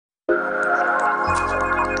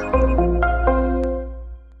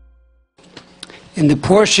In the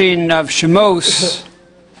portion of Shemos,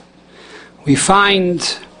 we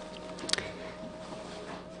find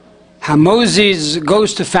how Moses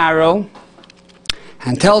goes to Pharaoh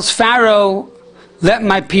and tells Pharaoh, "Let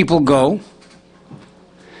my people go,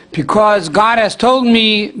 because God has told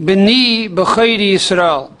me, B'ni b'chayri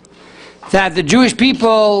Yisrael, that the Jewish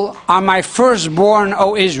people are my firstborn,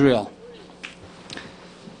 O Israel."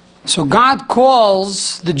 So God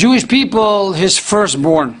calls the Jewish people his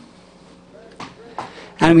firstborn.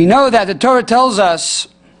 And we know that the Torah tells us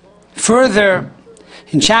further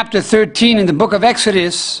in chapter 13 in the book of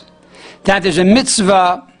Exodus that there's a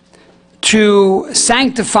mitzvah to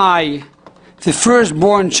sanctify the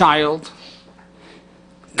firstborn child,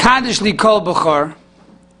 Kaddish li kol b'chor,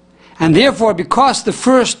 and therefore because the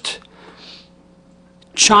first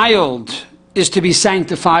child is to be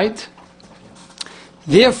sanctified,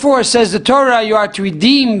 therefore, says the Torah, you are to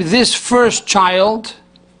redeem this first child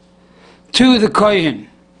to the Kohen.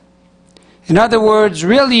 In other words,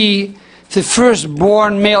 really, the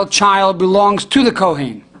firstborn male child belongs to the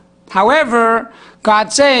Kohen. However,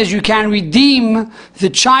 God says you can redeem the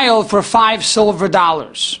child for $5 silver,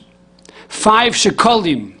 5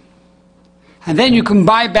 shekalim, and then you can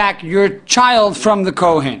buy back your child from the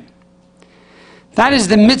Kohen. That is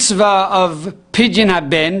the mitzvah of Pidyon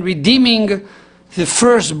haben, redeeming the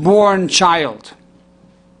firstborn child.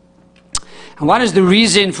 And what is the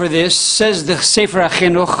reason for this? Says the Sefer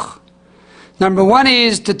HaChinuch. Number one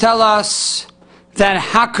is to tell us that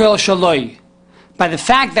Hakel Shaloi, by the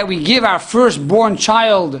fact that we give our firstborn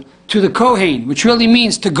child to the Kohen, which really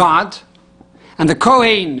means to God, and the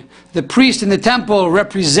Kohen, the priest in the temple,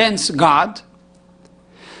 represents God,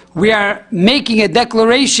 we are making a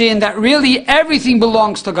declaration that really everything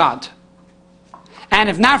belongs to God. And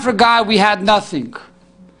if not for God, we had nothing.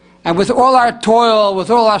 And with all our toil,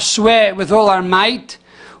 with all our sweat, with all our might,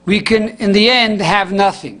 we can, in the end, have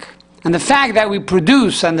nothing. And the fact that we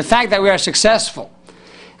produce, and the fact that we are successful,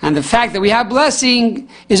 and the fact that we have blessing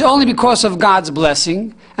is only because of God's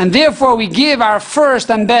blessing, and therefore we give our first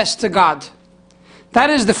and best to God. That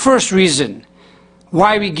is the first reason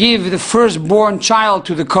why we give the firstborn child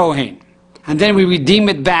to the Kohen, and then we redeem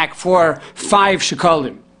it back for 5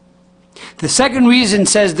 shekalim. The second reason,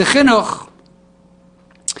 says the Chinuch,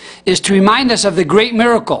 is to remind us of the great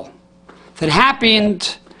miracle that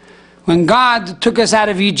happened when God took us out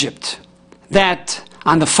of Egypt. That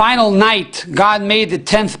on the final night, God made the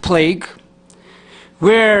 10th plague,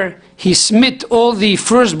 where he smit all the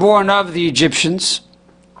firstborn of the Egyptians,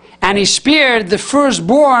 and he spared the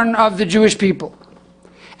firstborn of the Jewish people.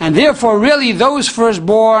 And therefore, really, those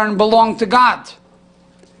firstborn belong to God.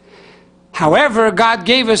 However, God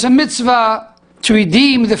gave us a mitzvah to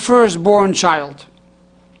redeem the firstborn child.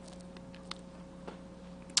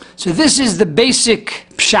 So this is the basic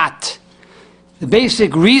pshat, the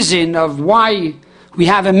basic reason of why we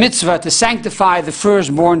have a mitzvah to sanctify the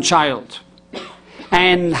firstborn child.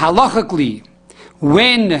 And halachically,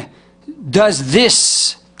 when does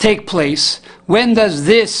this take place? When does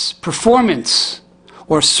this performance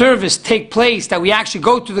or service take place that we actually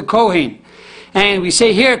go to the Kohen and we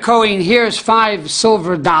say, "Here, Kohen, here's $5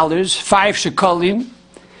 silver, 5 shekalim"?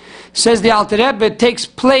 Says the Alter Rebbe, it takes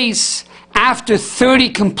place after 30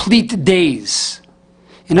 complete days.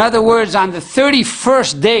 In other words, on the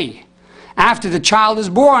 31st day after the child is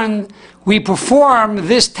born, we perform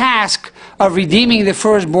this task of redeeming the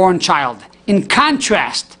firstborn child. In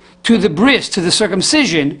contrast to the bris, to the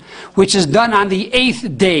circumcision, which is done on the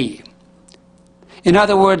 8th day. In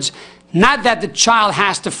other words, not that the child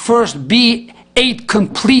has to first be 8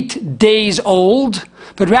 complete days old,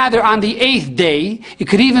 but rather on the 8th day. It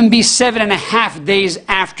could even be 7.5 days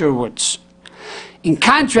afterwards. In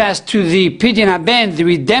contrast to the Pidyon haben, the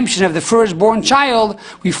redemption of the firstborn child,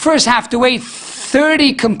 we first have to wait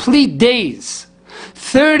 30 complete days,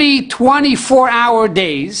 30 24-hour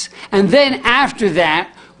days, and then after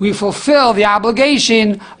that we fulfill the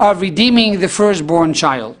obligation of redeeming the firstborn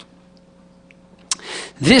child.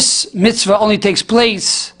 This mitzvah only takes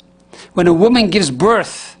place when a woman gives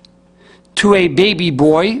birth to a baby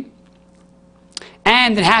boy,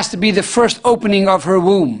 and it has to be the first opening of her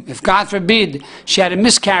womb. If, God forbid, she had a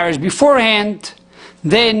miscarriage beforehand,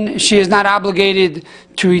 then she is not obligated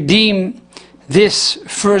to redeem this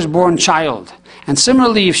firstborn child. And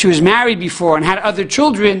similarly, if she was married before and had other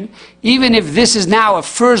children, even if this is now a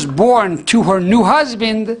firstborn to her new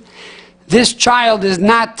husband, this child is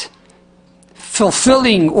not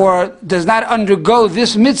fulfilling or does not undergo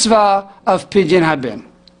this mitzvah of Pidyon haben.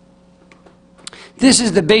 This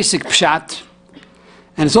is the basic pshat.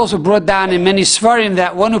 And it's also brought down in many svarim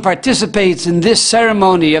that one who participates in this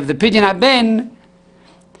ceremony of the Pidyon haben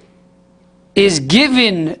is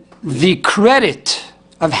given the credit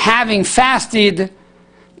of having fasted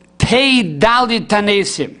Pei Dalid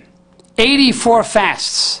Tanesim, 84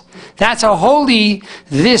 fasts. That's how holy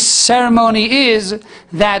this ceremony is,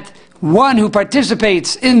 that one who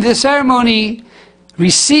participates in this ceremony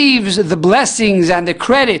receives the blessings and the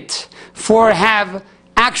credit for have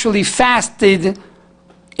actually fasted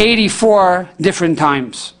 84 different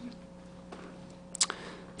times.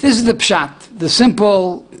 This is the pshat, the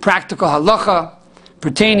simple, practical halacha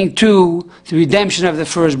pertaining to the redemption of the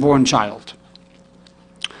firstborn child.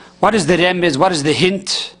 What is the remez? What is the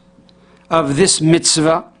hint of this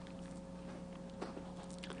mitzvah?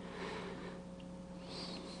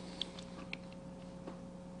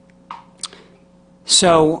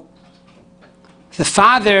 So, the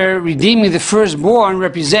father redeeming the firstborn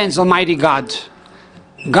represents Almighty God.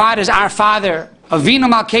 God is our Father,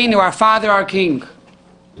 Avinu Malkeinu, our Father, our King.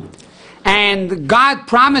 And God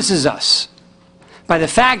promises us, by the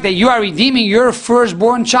fact that you are redeeming your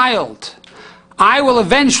firstborn child, I will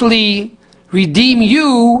eventually redeem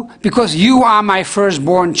you because you are my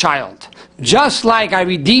firstborn child. Just like I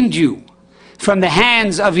redeemed you from the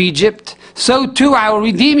hands of Egypt, so too I will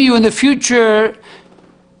redeem you in the future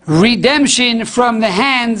redemption from the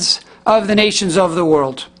hands of the nations of the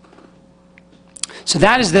world. So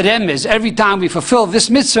that is the remez. Every time we fulfill this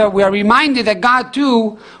mitzvah, we are reminded that God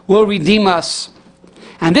too will redeem us.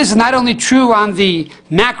 And this is not only true on the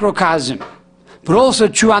macrocosm, but also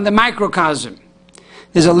true on the microcosm.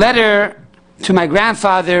 There's a letter to my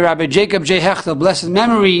grandfather, Rabbi Jacob J. Hechtel, blessed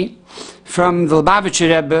memory, from the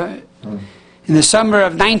Lubavitcher Rebbe in the summer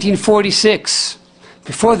of 1946,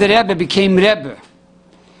 before the Rebbe became Rebbe.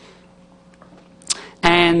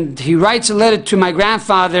 And he writes a letter to my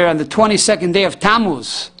grandfather on the 22nd day of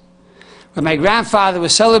Tammuz, where my grandfather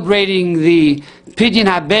was celebrating the Pidyon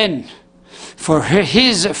HaBen for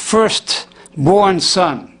his firstborn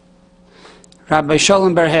son, Rabbi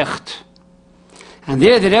Sholem Bar Hecht. And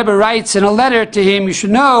there the Rebbe writes in a letter to him, you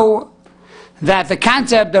should know that the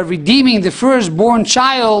concept of redeeming the firstborn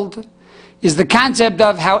child is the concept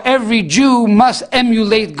of how every Jew must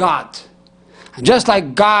emulate God. And just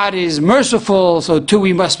like God is merciful, so too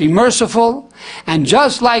we must be merciful. And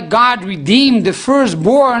just like God redeemed the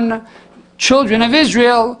firstborn children of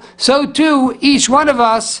Israel, so too each one of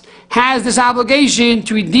us has this obligation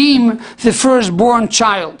to redeem the firstborn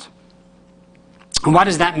child. And what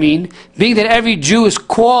does that mean? Being that every Jew is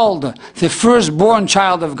called the firstborn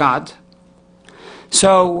child of God,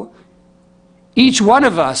 so each one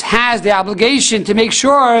of us has the obligation to make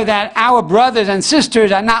sure that our brothers and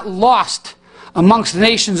sisters are not lost amongst the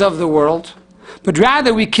nations of the world, but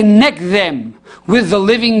rather we connect them with the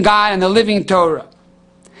living God and the living Torah.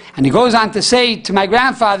 And he goes on to say to my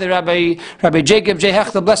grandfather, Rabbi Jacob J.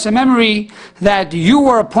 Hechtel, blessed memory, that you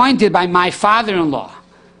were appointed by my father-in-law,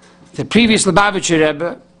 the previous Lubavitcher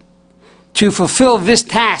Rebbe, to fulfill this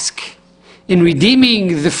task in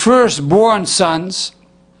redeeming the firstborn sons.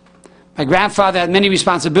 My grandfather had many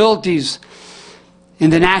responsibilities in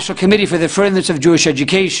the National Committee for the Furtherance of Jewish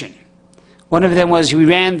Education. One of them was he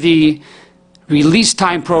ran the release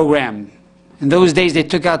time program. In those days they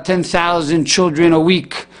took out 10,000 children a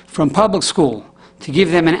week from public school to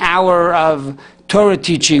give them an hour of Torah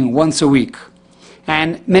teaching once a week.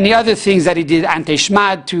 And many other things that he did,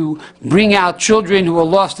 anti-Shmad, to bring out children who were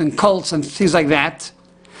lost in cults and things like that.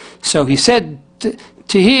 So he said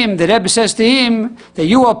to him, the Rebbe says to him, that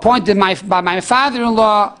you were appointed by my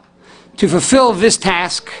father-in-law to fulfill this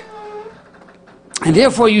task. And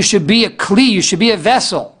therefore you should be a kli, you should be a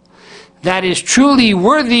vessel that is truly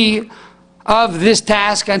worthy of this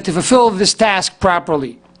task and to fulfill this task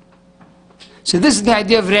properly. So this is the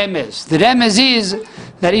idea of remez. The remez is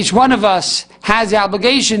that each one of us has the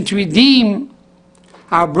obligation to redeem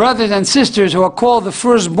our brothers and sisters who are called the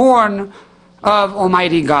firstborn of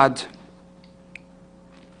Almighty God.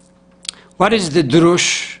 What is the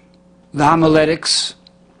drush, the homiletics?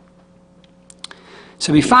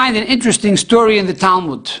 So we find an interesting story in the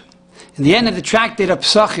Talmud. In the end of the tractate of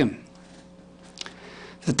Pesachim,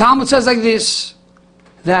 the Talmud says like this,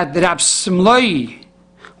 that the Rab Simloi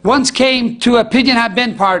once came to a Pidyon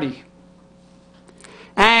HaBen party,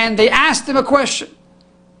 and they asked him a question.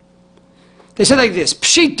 They said like this,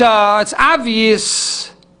 Pshita, it's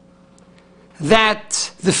obvious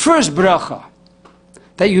that the first bracha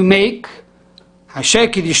that you make, Asher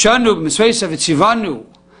Kiddushanu b'mitzvos v'tzivanu,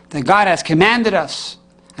 that God has commanded us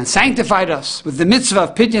and sanctified us with the mitzvah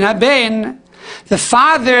of Pidyon HaBen, the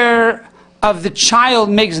father of the child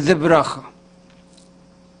makes the bracha.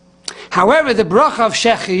 However, the bracha of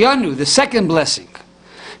Shechiyanu, the second blessing,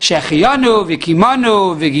 Shechiyanu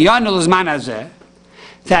v'kimanu v'giyanu l'zman hazeh,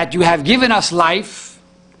 that you have given us life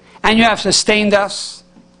and you have sustained us,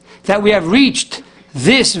 that we have reached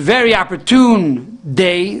this very opportune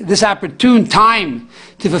day, this opportune time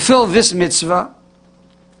to fulfill this mitzvah.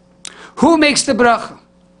 Who makes the bracha?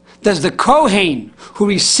 Does the Kohen who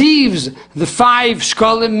receives the 5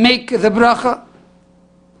 shkolim make the bracha?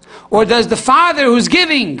 Or does the father who's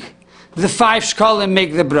giving the 5 shkolim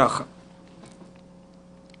make the bracha?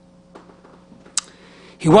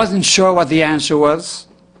 He wasn't sure what the answer was.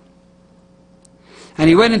 And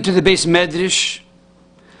he went into the Beis Medrash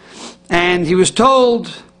and he was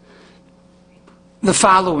told the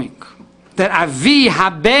following, that Avi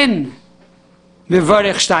haben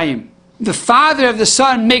mevarech shtayim. The father of the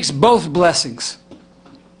son makes both blessings.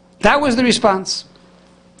 That was the response.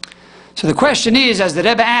 So the question is, as the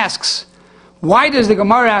Rebbe asks, why does the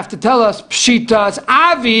Gemara have to tell us pshita? It's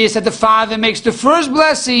obvious that the father makes the first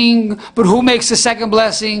blessing, but who makes the second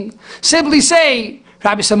blessing? Simply say,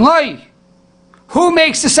 Rabbi Samloi, who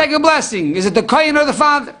makes the second blessing? Is it the Kohen or the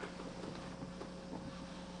father?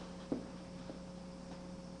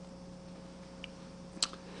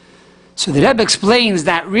 So the Rebbe explains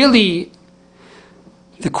that really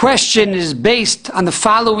the question is based on the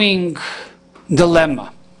following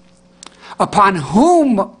dilemma. Upon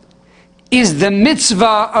whom is the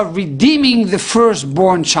mitzvah of redeeming the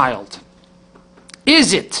firstborn child?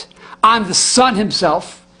 Is it on the son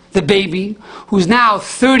himself, the baby, who's now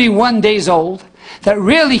 31 days old, that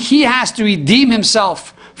really he has to redeem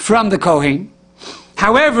himself from the Kohen?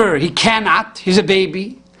 However, he cannot, he's a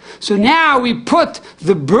baby. So now we put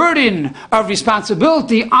the burden of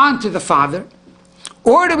responsibility onto the father.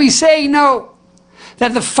 Or do we say, no,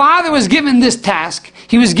 that the father was given this task,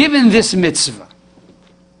 he was given this mitzvah.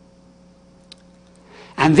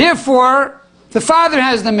 And therefore, the father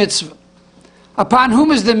has the mitzvah. Upon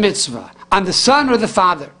whom is the mitzvah? On the son or the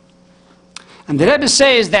father? And the Rebbe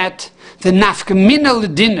says that the nafkamina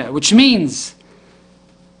l'dina, which means,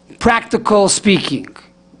 practical speaking,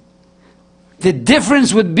 the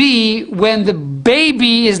difference would be when the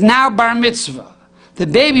baby is now bar mitzvah. The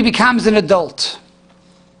baby becomes an adult.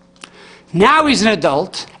 Now he's an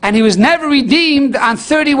adult, and he was never redeemed on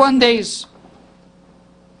 31 days.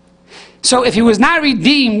 So if he was not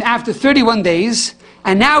redeemed after 31 days,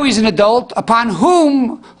 and now he's an adult, upon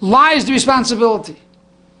whom lies the responsibility?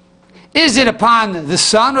 Is it upon the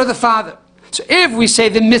son or the father? So if we say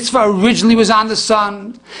the mitzvah originally was on the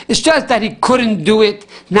son, it's just that he couldn't do it.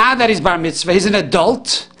 Now that he's bar mitzvah, he's an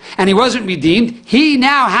adult, and he wasn't redeemed, he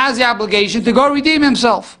now has the obligation to go redeem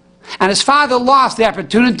himself. And his father lost the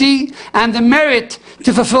opportunity and the merit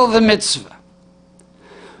to fulfill the mitzvah.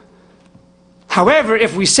 However,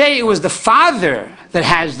 if we say it was the father that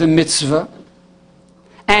has the mitzvah,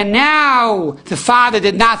 and now the father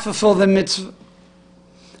did not fulfill the mitzvah,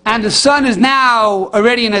 and the son is now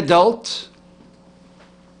already an adult,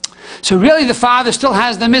 so really the father still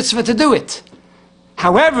has the mitzvah to do it.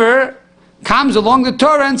 However, comes along the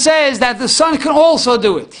Torah and says that the son can also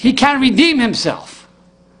do it. He can redeem himself.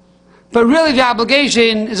 But really the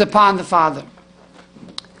obligation is upon the father.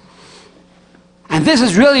 And this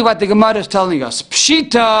is really what the Gemara is telling us.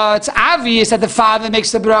 Pshita, it's obvious that the father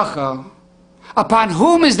makes the bracha. Upon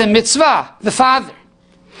whom is the mitzvah? The father.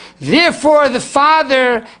 Therefore the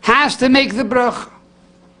father has to make the bracha.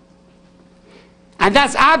 And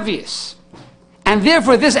that's obvious. And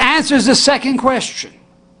therefore this answers the second question.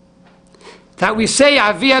 That we say,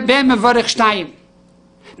 Avia ben mevarech shtayim.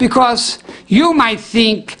 Because you might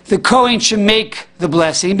think the Kohen should make the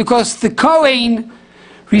blessing, because the Kohen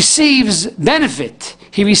receives benefit.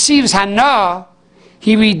 He receives hana.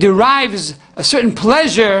 He derives a certain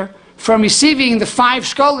pleasure from receiving the 5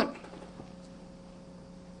 shkolim.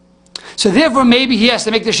 So therefore maybe he has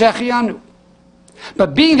to make the shechianu.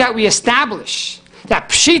 But being that we establish that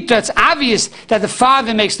pshita, it's obvious that the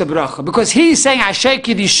father makes the bracha, because he's saying Asher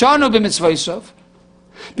kidishanu b'mitzvosov,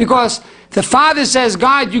 because the father says,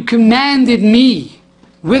 God, you commanded me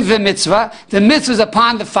with the mitzvah is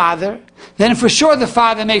upon the father, then for sure the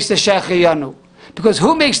father makes the shechianu. Because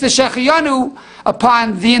who makes the shechianu?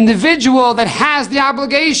 Upon the individual that has the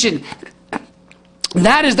obligation.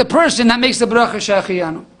 That is the person that makes the bracha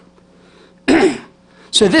shechianu.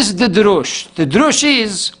 So this is the drush. The drush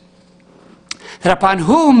is that upon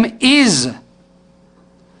whom is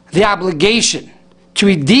the obligation to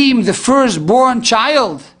redeem the firstborn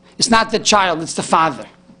child? It's not the child, it's the father.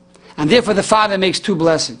 And therefore the father makes 2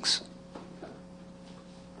 blessings.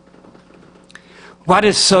 What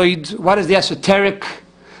is soid? What does the esoteric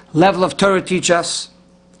level of Torah teach us?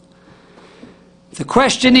 The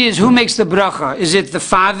question is, who makes the bracha? Is it the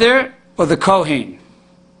father or the Kohen?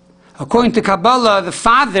 According to Kabbalah, the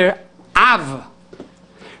father, Av,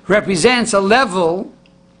 represents a level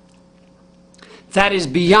that is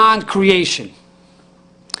beyond creation.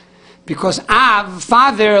 Because Av,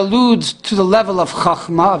 father, alludes to the level of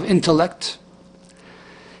Chachma, of intellect.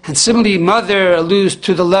 And similarly, mother alludes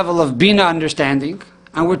to the level of Bina, understanding.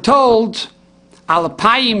 And we're told,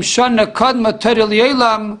 Alapayim Shana Kadma Torah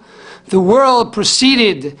Li'olam, the world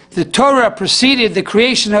preceded, the Torah preceded the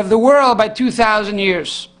creation of the world by 2,000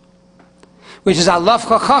 years. Which is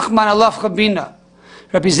Alafcha Chachma and Alafcha Bina,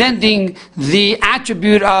 representing the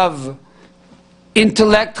attribute of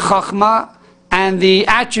intellect, Chachma, and the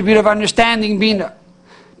attribute of understanding, Bina.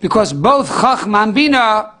 Because both Chachma and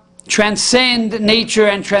Bina transcend nature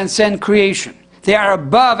and transcend creation. They are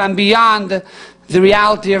above and beyond the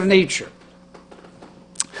reality of nature.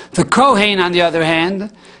 The Kohen, on the other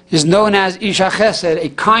hand, is known as Isha Chesed, a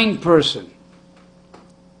kind person.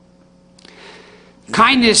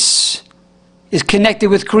 Kindness is connected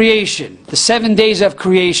with creation. The 7 days of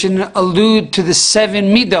creation allude to the 7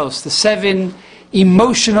 midos, the 7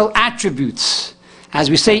 emotional attributes. As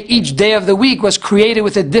we say, each day of the week was created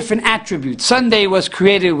with a different attribute. Sunday was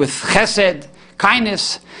created with chesed,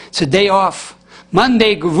 kindness. It's a day off.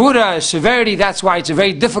 Monday, gevura, severity. That's why it's a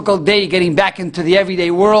very difficult day getting back into the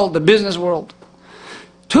everyday world, the business world.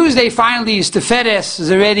 Tuesday, finally, is teferes, is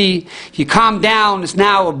already, you calm down. It's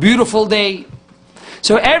now a beautiful day.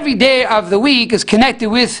 So every day of the week is connected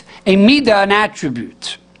with a midah, an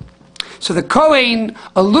attribute. So the Kohen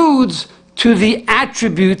alludes to the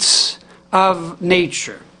attributes of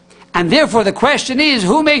nature. And therefore the question is,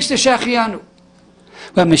 who makes the Shechianu?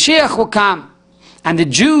 When Mashiach will come, and the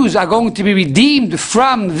Jews are going to be redeemed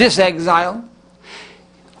from this exile,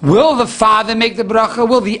 will the father make the bracha?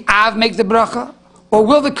 Will the Av make the bracha? Or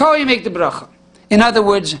will the Kohen make the bracha? In other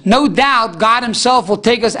words, no doubt God himself will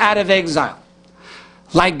take us out of exile,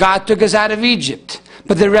 like God took us out of Egypt.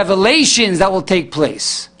 But the revelations that will take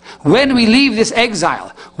place when we leave this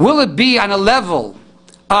exile, will it be on a level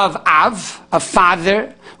of Av, of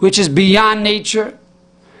father, which is beyond nature?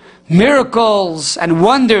 Miracles and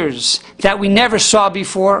wonders that we never saw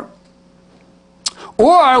before?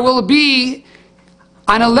 Or will it be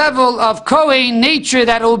on a level of Kohen, nature,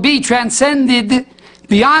 that will be transcended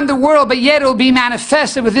beyond the world, but yet it will be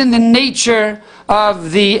manifested within the nature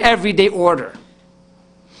of the everyday order?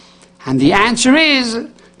 And the answer is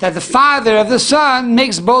that the Father of the Son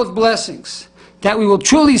makes both blessings, that we will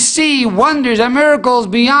truly see wonders and miracles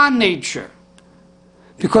beyond nature,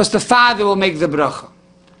 because the Father will make the bracha.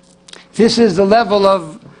 This is the level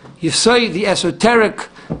of Yesod, the esoteric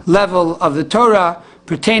level of the Torah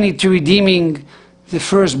pertaining to redeeming the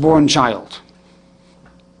firstborn child.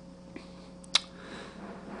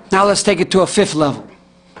 Now let's take it to a fifth level.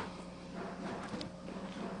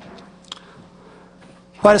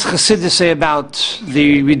 What does Chassidus say about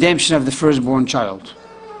the redemption of the firstborn child?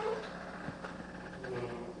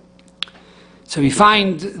 So we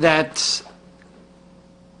find that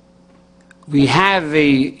we have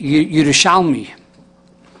a Yerushalmi,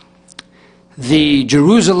 the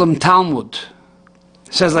Jerusalem Talmud,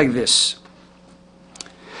 says like this: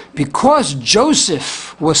 because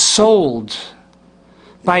Joseph was sold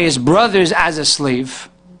by his brothers as a slave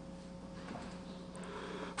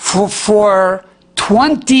for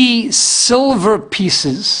 20 silver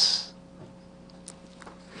pieces,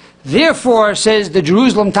 therefore, says the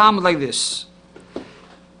Jerusalem Talmud like this,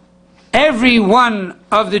 every one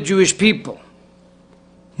of the Jewish people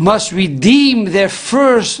must redeem their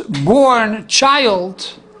firstborn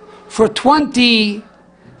child for 20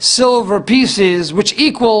 silver pieces, which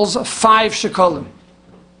equals 5 shekalim.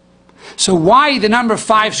 So why the number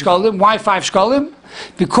 5 shekalim? Why 5 shekalim?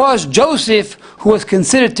 Because Joseph, who was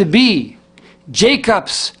considered to be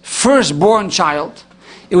Jacob's firstborn child,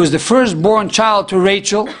 it was the firstborn child to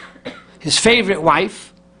Rachel, his favorite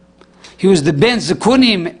wife. He was the Ben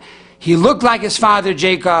Zekunim. He looked like his father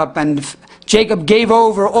Jacob, and Jacob gave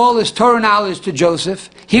over all his Torah knowledge to Joseph.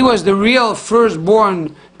 He was the real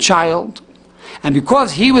firstborn child. And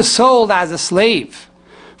because he was sold as a slave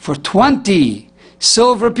for 20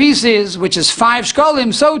 silver pieces, which is 5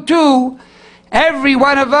 shekalim, so too, every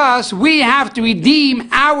one of us, we have to redeem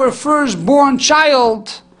our firstborn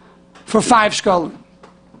child for 5 shekalim.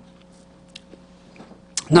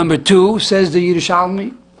 Number 2, says the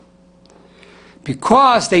Yerushalmi,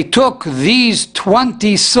 because they took these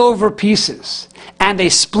 20 silver pieces and they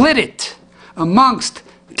split it amongst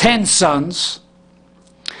 10 sons,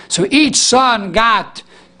 so each son got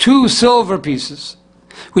 2 silver pieces,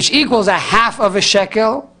 which equals a half of a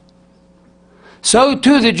shekel, so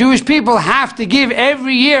too the Jewish people have to give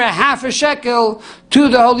every year a half a shekel to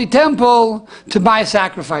the Holy Temple to buy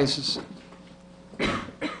sacrifices.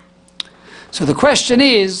 So the question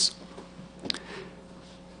is,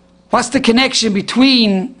 what's the connection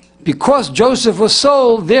between, because Joseph was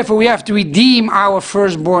sold, therefore we have to redeem our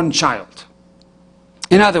firstborn child?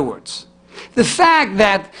 In other words, the fact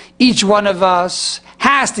that each one of us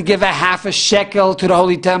has to give a half a shekel to the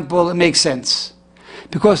Holy Temple, it makes sense.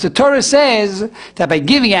 Because the Torah says that by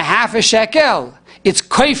giving a half a shekel, it's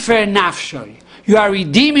kofer nafshoy. You are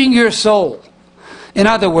redeeming your soul. In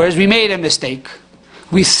other words, we made a mistake.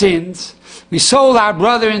 We sinned. We sold our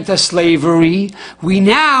brother into slavery. We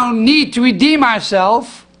now need to redeem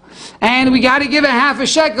ourselves. And we got to give a half a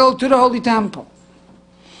shekel to the Holy Temple.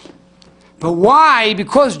 But why,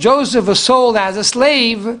 because Joseph was sold as a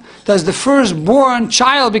slave, does the firstborn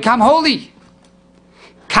child become holy?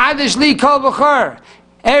 Kadesh li kol b'chor.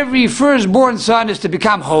 Every firstborn son is to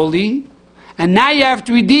become holy. And now you have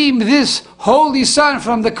to redeem this holy son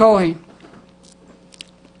from the Kohen.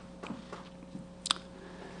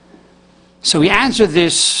 So we answer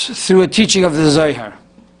this through a teaching of the Zohar.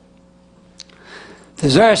 The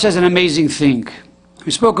Zohar says an amazing thing.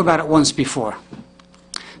 We spoke about it once before.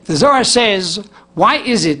 The Zohar says, why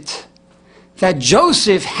is it that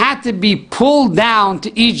Joseph had to be pulled down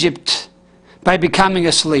to Egypt by becoming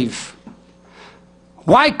a slave?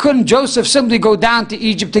 Why couldn't Joseph simply go down to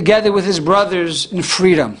Egypt together with his brothers in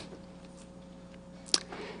freedom?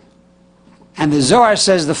 And the Zohar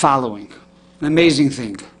says the following, an amazing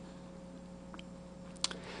thing.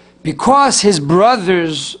 Because his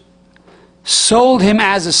brothers sold him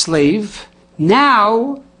as a slave,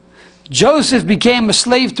 now Joseph became a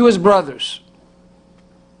slave to his brothers.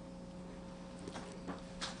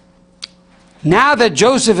 Now that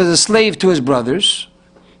Joseph is a slave to his brothers,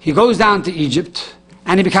 he goes down to Egypt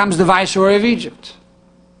and he becomes the viceroy of Egypt.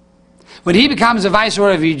 When he becomes the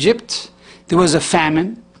viceroy of Egypt, there was a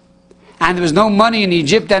famine and there was no money in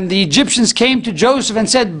Egypt, and the Egyptians came to Joseph and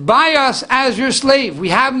said, buy us as your slave. We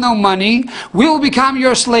have no money. We will become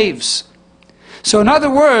your slaves. So in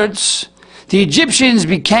other words, the Egyptians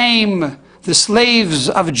became the slaves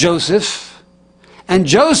of Joseph, and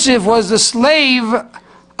Joseph was the slave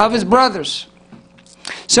of his brothers.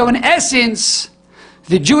 So in essence,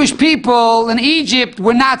 the Jewish people in Egypt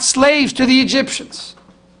were not slaves to the Egyptians.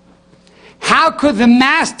 How could the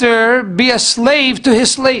master be a slave to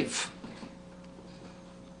his slave?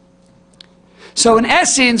 So in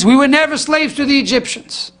essence, we were never slaves to the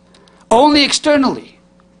Egyptians, only externally,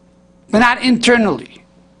 but not internally.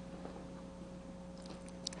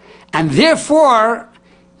 And therefore,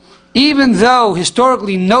 even though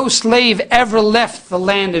historically no slave ever left the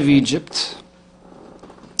land of Egypt,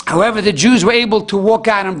 however, the Jews were able to walk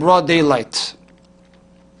out in broad daylight.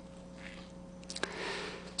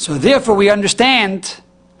 So therefore we understand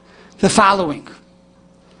the following,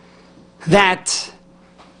 that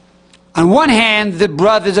on one hand the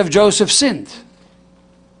brothers of Joseph sinned,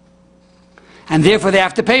 and therefore they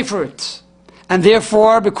have to pay for it. And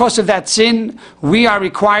therefore, because of that sin, we are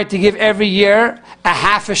required to give every year a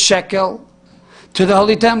half a shekel to the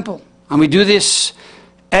Holy Temple. And we do this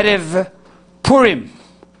Erev Purim.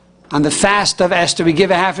 On the fast of Esther, we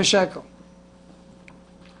give a half a shekel.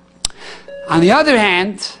 On the other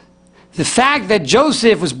hand, the fact that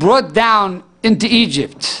Joseph was brought down into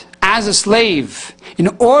Egypt as a slave in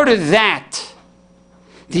order that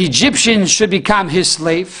the Egyptians should become his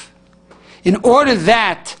slave, in order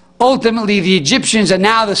that ultimately the Egyptians are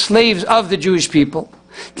now the slaves of the Jewish people,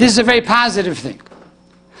 this is a very positive thing.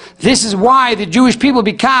 This is why the Jewish people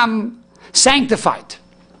become sanctified.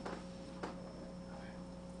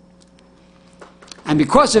 And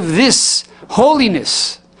because of this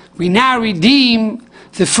holiness, we now redeem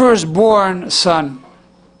the firstborn son.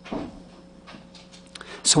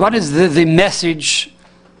 So what is the message?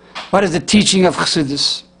 What is the teaching of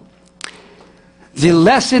Chassidus? The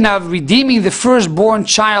lesson of redeeming the firstborn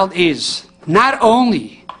child is, not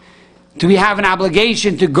only do we have an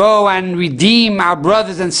obligation to go and redeem our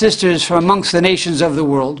brothers and sisters from amongst the nations of the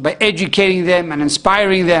world by educating them and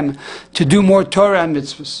inspiring them to do more Torah and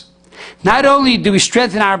mitzvahs. Not only do we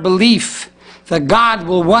strengthen our belief that God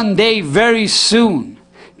will one day very soon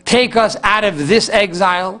take us out of this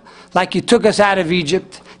exile like He took us out of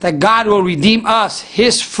Egypt, that God will redeem us,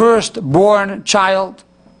 His firstborn child.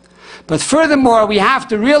 But furthermore, we have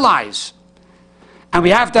to realize and we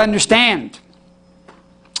have to understand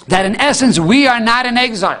that in essence we are not in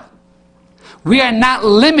exile. We are not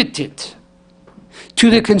limited to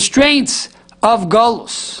the constraints of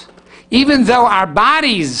Golus. Even though our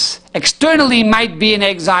bodies externally might be in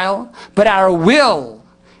exile, but our will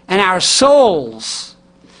and our souls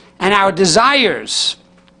and our desires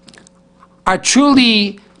are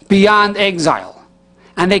truly beyond exile,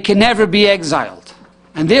 and they can never be exiled.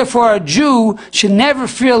 And therefore a Jew should never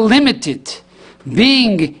feel limited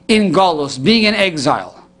being in Golus, being in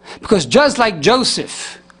exile. Because just like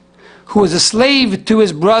Joseph, who was a slave to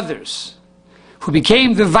his brothers, who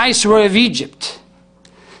became the viceroy of Egypt,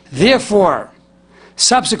 therefore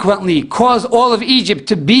subsequently caused all of Egypt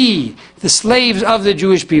to be the slaves of the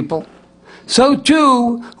Jewish people, so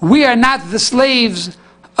too we are not the slaves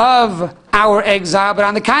of our exile, but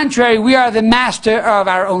on the contrary, we are the master of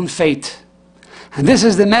our own fate. And this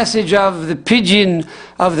is the message of the pidgin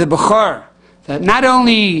of the Bechor, that not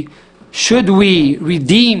only should we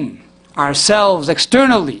redeem ourselves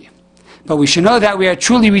externally, but we should know that we are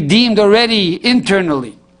truly redeemed already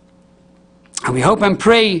internally. And we hope and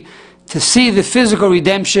pray to see the physical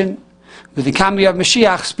redemption with the coming of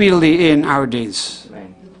Mashiach speedily in our days. Amen.